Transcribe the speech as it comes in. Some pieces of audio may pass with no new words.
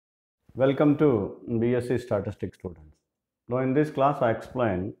Welcome to BSc Statistics students. Now in this class I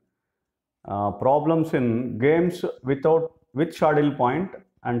explain problems in games with saddle point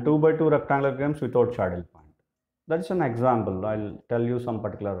and 2 by 2 rectangular games without saddle point. That is an example. I'll tell you some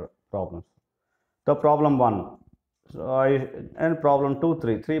particular problems. The problem 1. And problem 2,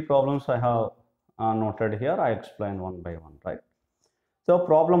 3. Three problems I have noted here. I explain one by one, right? So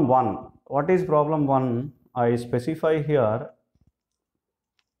problem 1. What is problem 1? I specify here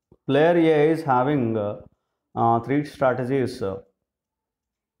player A is having three strategies.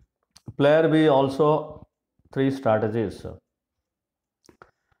 Player B also three strategies.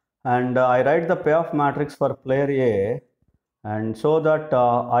 And I write the payoff matrix for player A, and so that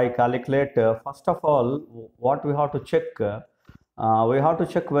I calculate first of all what we have to check. We have to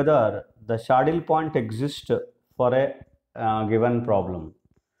check whether the saddle point exists for a given problem.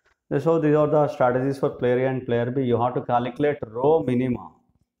 So these are the strategies for player A and player B. You have to calculate row minima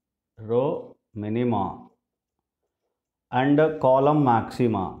and column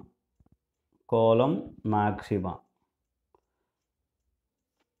maxima.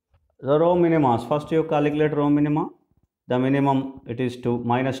 The row minima, first you calculate row minima. The minimum it is 2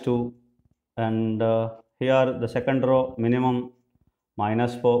 minus 2, and here the second row minimum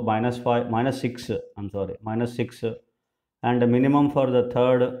minus 4 minus 5 minus 6, I'm sorry, minus 6, and the minimum for the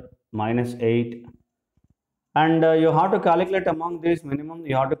third minus 8. And you have to calculate among these minimum,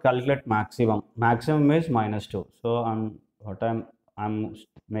 you have to calculate maximum. Maximum is minus 2. So I'm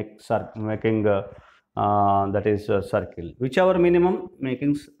making that is circle. Whichever minimum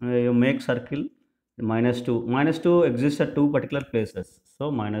you make circle. Minus 2 exists at two particular places. So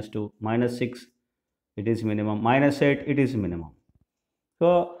minus 2, minus 6 it is minimum, minus 8 it is minimum.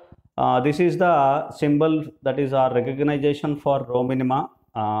 So this is the symbol, that is our recognition for row minima,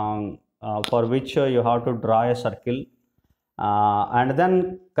 for which you have to draw a circle, and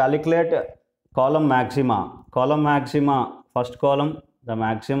then calculate column maxima. First column, the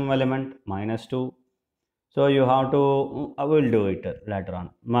maximum element minus 2. So you have to, I will do it later on.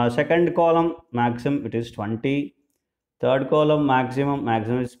 My second column maximum it is 20. Third column maximum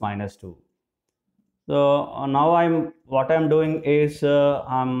is minus 2. So now what I'm doing is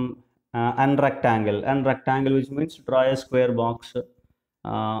n rectangle, which means draw a square box.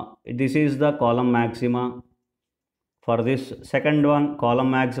 This is the column maxima. For this second one,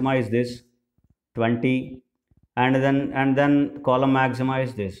 column maxima is this 20, and then column maxima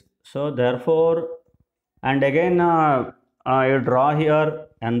is this. So therefore, and again you draw here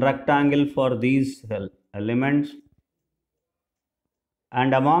n rectangle for these elements,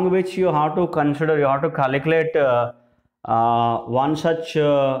 and among which you have to calculate one such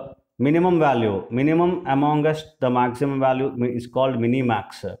minimum value. Minimum amongst the maximum value is called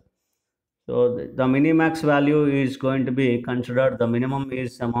minimax. So the minimax value is going to be considered, the minimum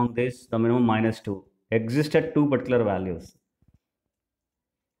is among this, the minimum minus 2. Exist at two particular values.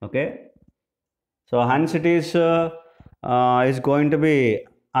 Okay. So hence it is going to be,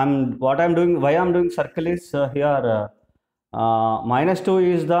 why I'm doing circle is here minus 2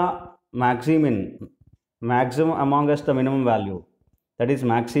 is the maximum amongst the minimum value, that is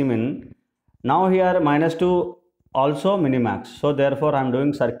maximum. Now here minus 2 also minimax. So therefore I'm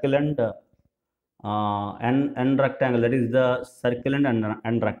doing circle and n rectangle, that is the circle and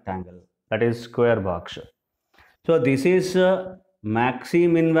n rectangle, that is square box. So this is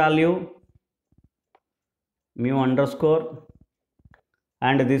maximin value mu underscore,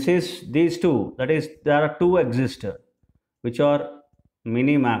 and this is these two, that is there are two exist which are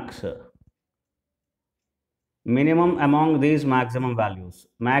minimax, minimum among these maximum values,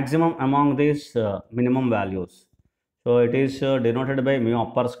 maximum among these minimum values. So it is denoted by mu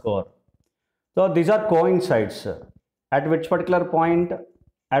upper score. So these are coincides at which particular point?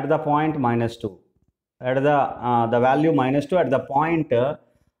 At the point minus 2, at the value minus 2 at the point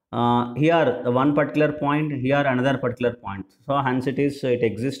here one particular point, here another particular point. So hence it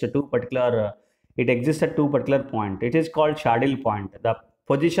exists at two particular point. It is called saddle point, the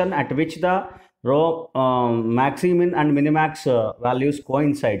position at which the row maximin and minimax values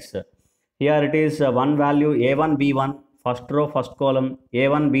coincides. Here it is one value a1 b1, first row first column,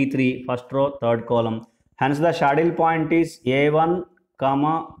 a1 b3 first row third column. Hence the saddle point is a1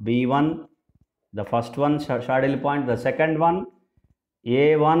 comma b1, the first one saddle point, the second one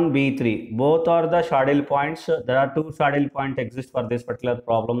a1 b3, both are the saddle points. There are two saddle points exist for this particular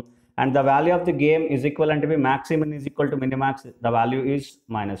problem, and the value of the game is equivalent to be maximum is equal to minimax. The value is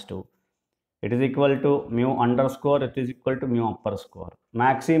minus 2. It is equal to mu underscore, it is equal to mu upper score.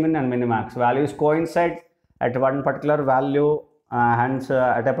 Maximin and minimax values coincide at one particular value, hence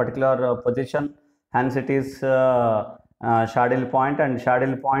at a particular position. Hence it is saddle point and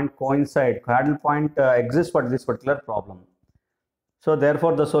saddle point coincide. Saddle point exists for this particular problem. So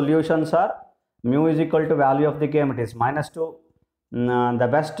therefore the solutions are mu is equal to value of the game, it is -2. The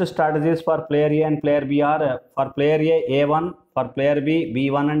best strategies for player A and player B are for player A A1, for player B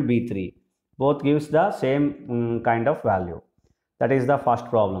B1 and B3. Both gives the same kind of value. That is the first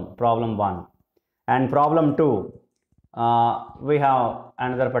problem, problem 1. And problem 2, we have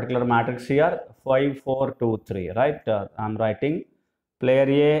another particular matrix here, 5 4 2 3, right? I am writing player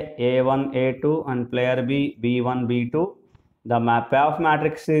A A1 A2 and player B B1 B2. The payoff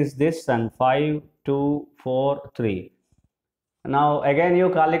matrix is this, and 5 2 4 3. Now again you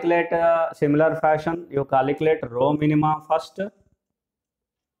calculate similar fashion, you calculate row minima first.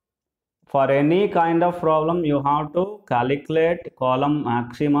 For any kind of problem you have to calculate column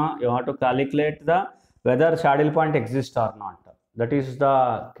maxima, you have to calculate the whether saddle point exists or not. That is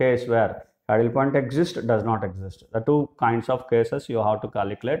the case where saddle point exists, does not exist. The two kinds of cases you have to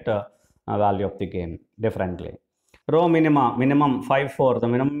calculate value of the game differently. Row minima, minimum 5 4, the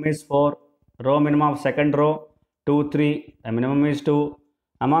minimum is 4. Row minimum of second row 2 3, the minimum is 2,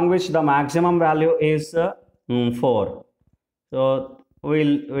 among which the maximum value is 4. So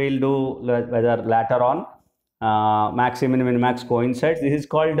we'll do whether later on maximum and minimax coincides. This is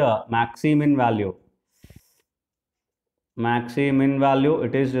called maxi-min value. Maxi-min value,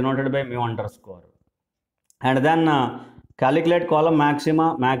 it is denoted by mu underscore. And then calculate column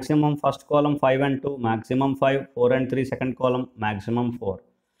maxima, maximum first column 5 and 2, maximum 5, 4 and 3 second column, maximum 4,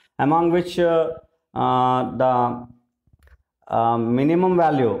 among which the minimum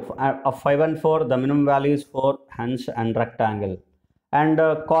value of 5 and 4, the minimum value is 4, hence and rectangle. And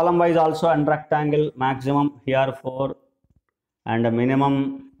column wise also and rectangle, maximum here 4 and the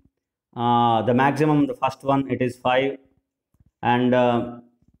minimum, the maximum, the first one, it is 5, and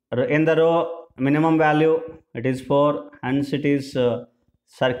in the row minimum value it is 4, hence it is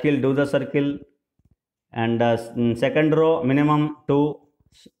circle, do the circle, and second row minimum 2,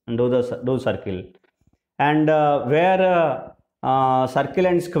 do circle. And where circle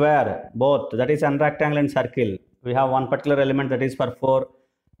and square both, that is rectangle and circle, we have one particular element that is for 4,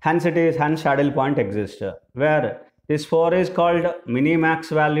 hence it is, hence saddle point exists. Where this 4 is called minimax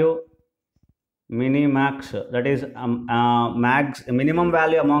value, minimax, that is max minimum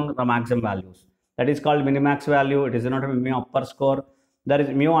value among the maximum values, that is called minimax value. It is denoted by mu upper score. That is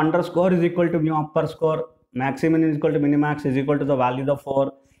mu underscore is equal to mu upper score, maximum is equal to minimax is equal to the value of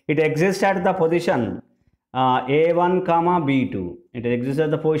 4. It exists at the position A1 comma B2. It exists at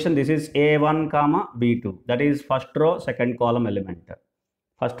the position, this is A1 comma B2, that is first row second column element.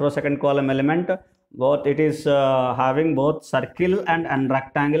 First row second column element, both it is having both circle and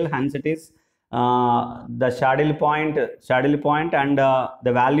rectangle, hence it is the saddle point, and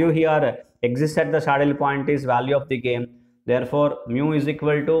the value here exists at the saddle point is value of the game. Therefore mu is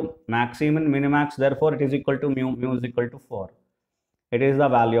equal to maximum minimax, therefore it is equal to mu is equal to 4. It is the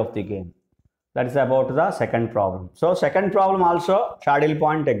value of the game. That is about the second problem. So second problem also saddle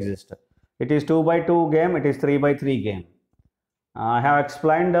point exists. It is 2 by 2 game, it is 3 by 3 game. I have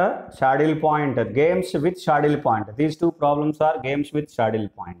explained saddle point, games with saddle point. These two problems are games with saddle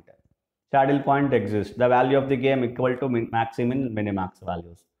point. Saddle point exists. The value of the game equal to maximum minimax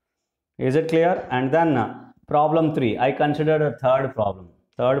values. Is it clear? And then problem 3, I considered a third problem.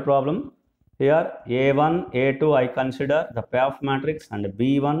 Third problem, here A1, A2 I consider the payoff matrix, and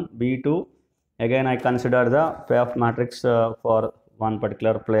B1, B2 again I consider the payoff matrix for one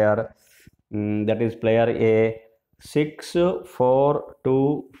particular player, that is player A, 6 4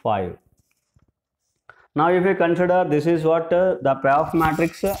 2 5. Now if you consider this is what the payoff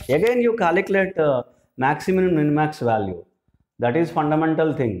matrix, again you calculate maximum and minimax value. That is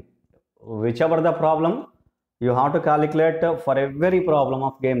fundamental thing. Whichever the problem, you have to calculate for every problem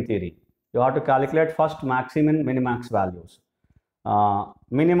of game theory. You have to calculate first maximum minimax values.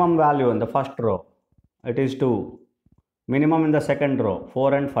 Minimum value in the first row, it is 2. Minimum in the second row,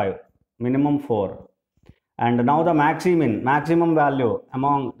 4 and 5. Minimum 4. And now the maximum value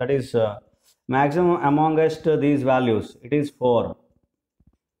among, that is maximum amongst these values, it is 4.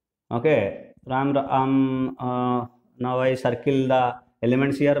 Okay. Now I circle the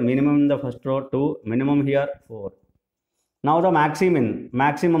elements here. Minimum in the first row 2, minimum here 4. Now the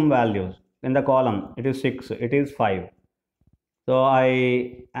maximum values in the column, it is 6, it is 5. So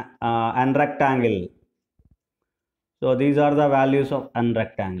I unrectangle. So these are the values of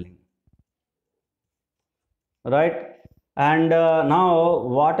unrectangling, right? And now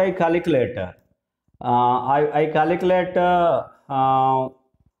what I calculate? I calculate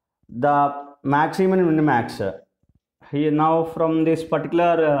the maximum and minimax. Here now from this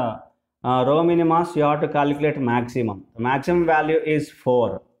particular row minimas, you have to calculate maximum. The maximum value is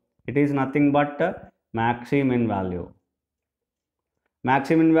 4. It is nothing but maximum value.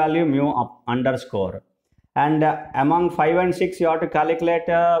 Maximum value mu up underscore. And among 5 and 6, you have to calculate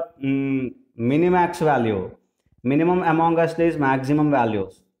minimax value. Minimum among us is maximum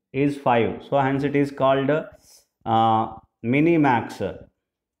values is 5. So hence it is called minimax.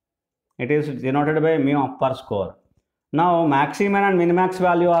 It is denoted by mu upper score. Now maximum and minimax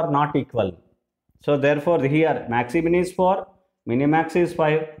value are not equal. So therefore here maximum is 4, minimax is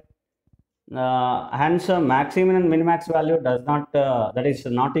 5. Hence maximum and minimax value does not that is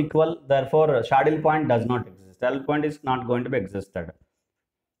not equal. Therefore saddle point does not exist. Saddle point is not going to be existed.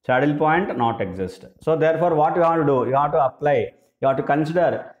 Saddle point not exist. So therefore what you have to do, you have to apply, you have to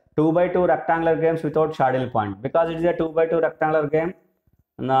consider 2 by 2 rectangular games without saddle point. Because it is a 2 by 2 rectangular game,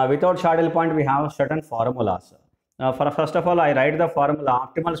 without saddle point we have certain formulas. First of all, I write the formula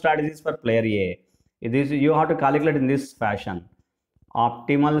optimal strategies for player A. This you have to calculate in this fashion.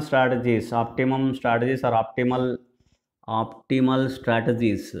 Optimal strategies, optimum strategies or optimal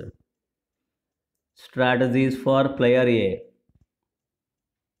strategies for player A,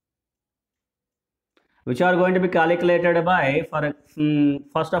 which are going to be calculated by,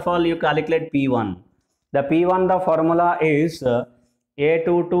 first of all you calculate P1. The P1, the formula is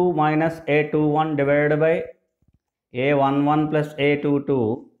A22 minus A21 divided by A11 plus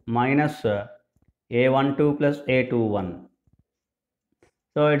A22 minus A12 plus A21.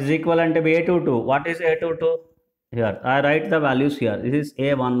 So it is equivalent to A22. What is A22? Here I write the values here. This is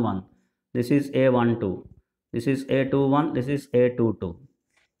A11, this is A12, this is A21, this is A22.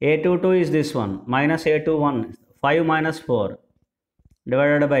 A22 is this one, minus A21, 5 minus 4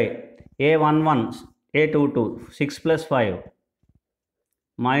 divided by A11, A22, 6 plus 5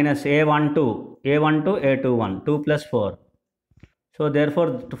 minus A12, A21, 2 plus 4. So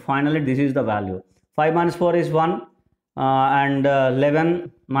therefore finally this is the value. 5 minus 4 is 1 and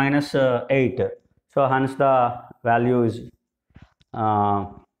 11 minus 8. So hence the value is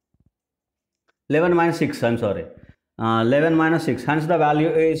 11 minus 6, I am sorry. 11 minus 6, hence the value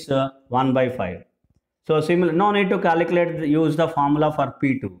is 1 by 5. So similar, no need to calculate, use the formula for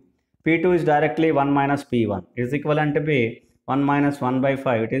P2. P2 is directly 1 minus P1. It is equivalent to be 1 minus 1 by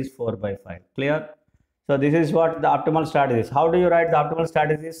 5, it is 4 by 5. Clear? So this is what the optimal strategy is. How do you write the optimal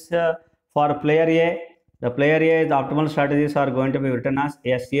strategies for player A? The player A, the optimal strategies are going to be written as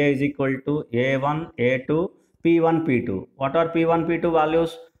SA is equal to A1, A2, P1, P2. What are P1, P2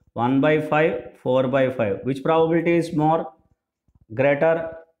 values? 1 by 5, 4 by 5. Which probability is more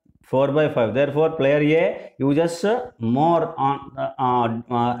greater? 4 by 5. Therefore, player A uses more on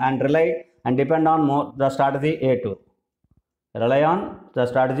and rely and depend on more the strategy A2. Rely on the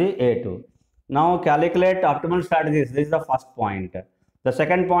strategy A2. Now calculate optimal strategies. This is the first point. The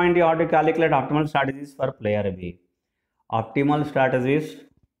second point, you have to calculate optimal strategies for player B. Optimal strategies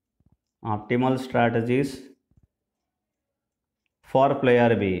for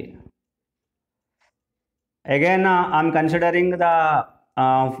player B. Again, I am considering the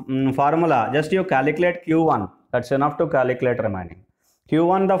formula. Just you calculate Q1. That's enough to calculate remaining.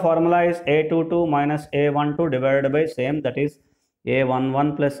 Q1, the formula is A22 minus A12 divided by same, that is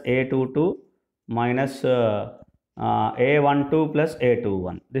A11 plus A22 minus A12 plus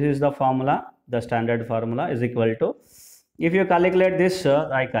A21. This is the formula. The standard formula is equal to, if you calculate this,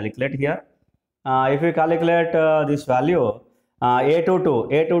 I calculate here. If you calculate this value,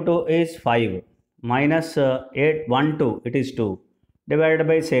 A22 is 5 minus A12, it is 2 divided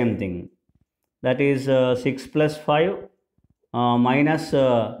by same thing, that is 6 plus 5 minus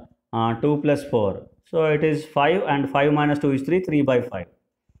 2 plus 4. So it is 5 and 5 minus 2 is 3 by 5.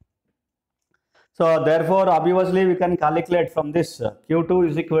 So therefore obviously we can calculate from this Q2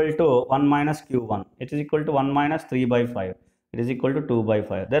 is equal to 1 minus Q1. It is equal to 1 minus 3 by 5. It is equal to 2 by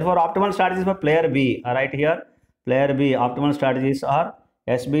 5. Therefore optimal strategies for player B are right here. Player B optimal strategies are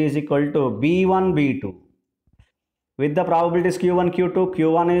SB is equal to B1, B2. With the probabilities Q1, Q2,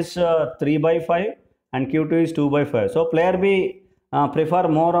 Q1 is 3 by 5 and Q2 is 2 by 5. So player B prefer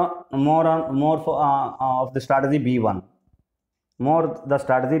more of the strategy B1. More the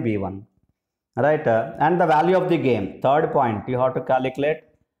strategy B1. Right, and the value of the game. Third point, you have to calculate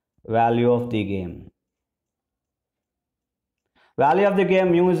value of the game. Value of the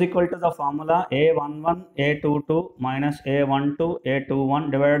game mu is equal to the formula A11, A22 minus A12,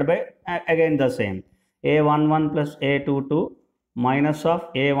 A21 divided by again the same A11 plus A22 minus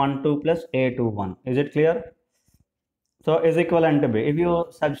of A12 plus A21. Is it clear? So is equivalent to B. If you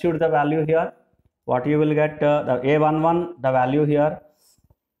substitute the value here, what you will get, the A11, the value here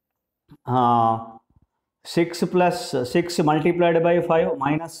 6 plus 6 multiplied by 5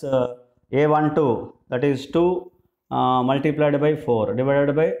 minus A12, that is 2 multiplied by 4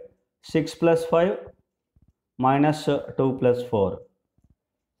 divided by 6 plus 5 minus 2 plus 4.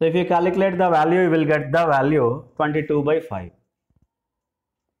 So if you calculate the value, you will get the value 22 by 5.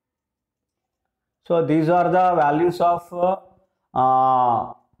 So these are the values of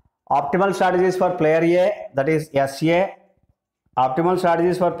optimal strategies for player A, that is SA, optimal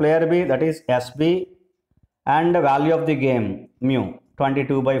strategies for player B, that is SB, and the value of the game mu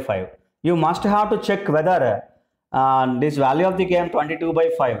 22 by 5. You must have to check whether this value of the game 22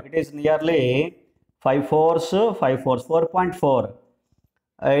 by 5, it is nearly 5 fours 4.4.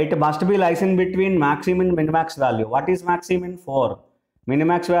 It must be lies in between maximum and minimax value. What is maximum? 4.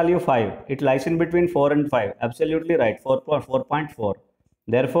 Minimax value 5. It lies in between 4 and 5. Absolutely right. 4.4.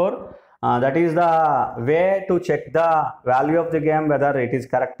 Therefore, that is the way to check the value of the game, whether it is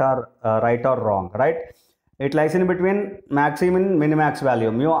correct or right or wrong. Right? It lies in between maximum minimax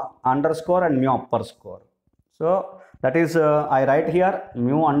value, mu underscore and mu upper score. So that is I write here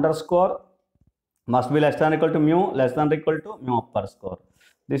mu underscore must be less than or equal to mu, less than or equal to mu upper score.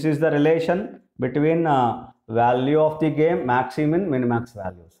 This is the relation between value of the game, maximum, minimax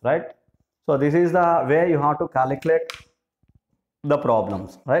values, right? So this is the way you have to calculate the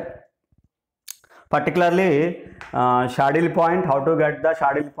problems, right? Particularly saddle point, how to get the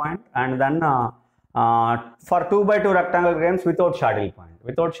saddle point, and then for 2 by 2 rectangle games without saddle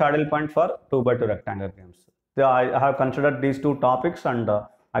point for 2 by 2 rectangle games. So I have considered these two topics and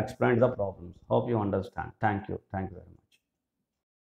explained the problems. Hope you understand. Thank you very much.